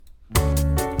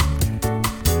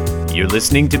You're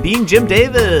listening to Being Jim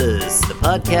Davis, the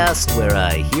podcast where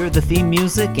I hear the theme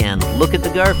music and look at the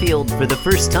Garfield for the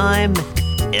first time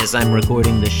as I'm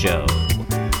recording the show.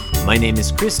 My name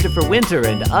is Christopher Winter,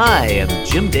 and I am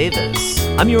Jim Davis.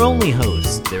 I'm your only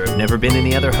host. There have never been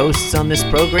any other hosts on this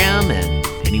program, and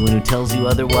anyone who tells you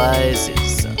otherwise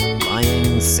is a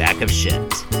lying sack of shit.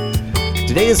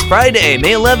 Today is Friday,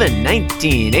 May 11,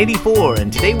 1984,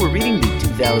 and today we're reading the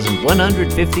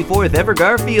 2154th ever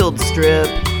Garfield strip.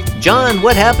 John,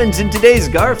 what happens in today's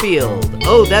Garfield?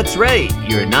 Oh, that's right,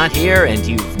 you're not here and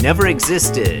you've never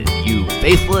existed, you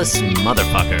faithless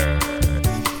motherfucker.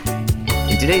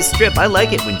 In today's strip, I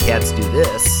like it when cats do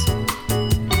this.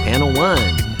 Panel 1.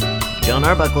 John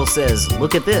Arbuckle says,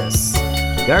 look at this.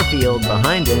 Garfield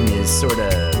behind him is sort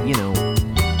of,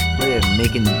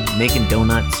 making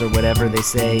donuts or whatever they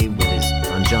say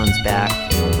on John's back,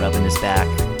 rubbing his back.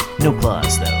 No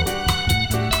claws, though.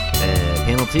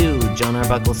 Panel 2, John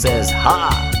Arbuckle says, ha!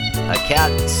 A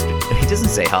cat, he doesn't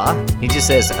say ha, he just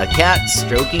says, a cat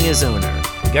stroking his owner.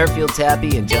 Garfield's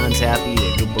happy and John's happy,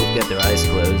 they both got their eyes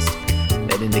closed.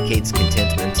 That indicates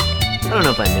contentment. I don't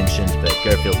know if I mentioned, but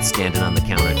Garfield's standing on the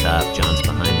countertop, John's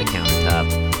behind the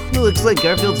countertop. It looks like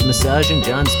Garfield's massaging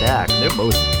John's back. They're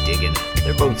both digging it.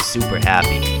 They're both super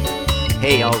happy.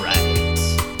 Hey,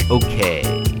 alright. Okay.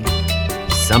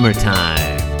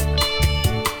 Summertime.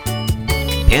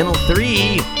 Panel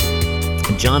 3.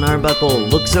 John Arbuckle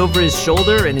looks over his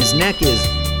shoulder and his neck is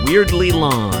weirdly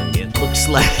long. It looks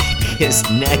like his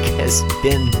neck has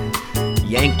been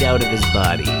yanked out of his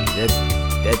body.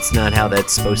 That's not how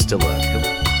that's supposed to look.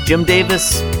 Jim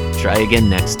Davis, try again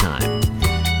next time.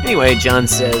 Anyway, John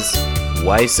says,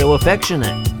 why so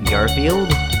affectionate,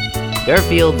 Garfield?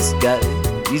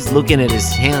 He's looking at his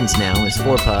hands now, his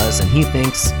forepaws, and he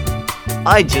thinks,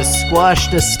 I just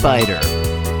squashed a spider.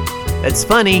 That's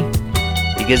funny,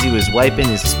 because he was wiping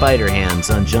his spider hands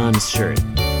on John's shirt.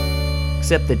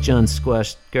 Except that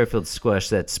Garfield squashed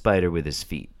that spider with his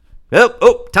feet.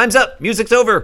 Oh, time's up, music's over.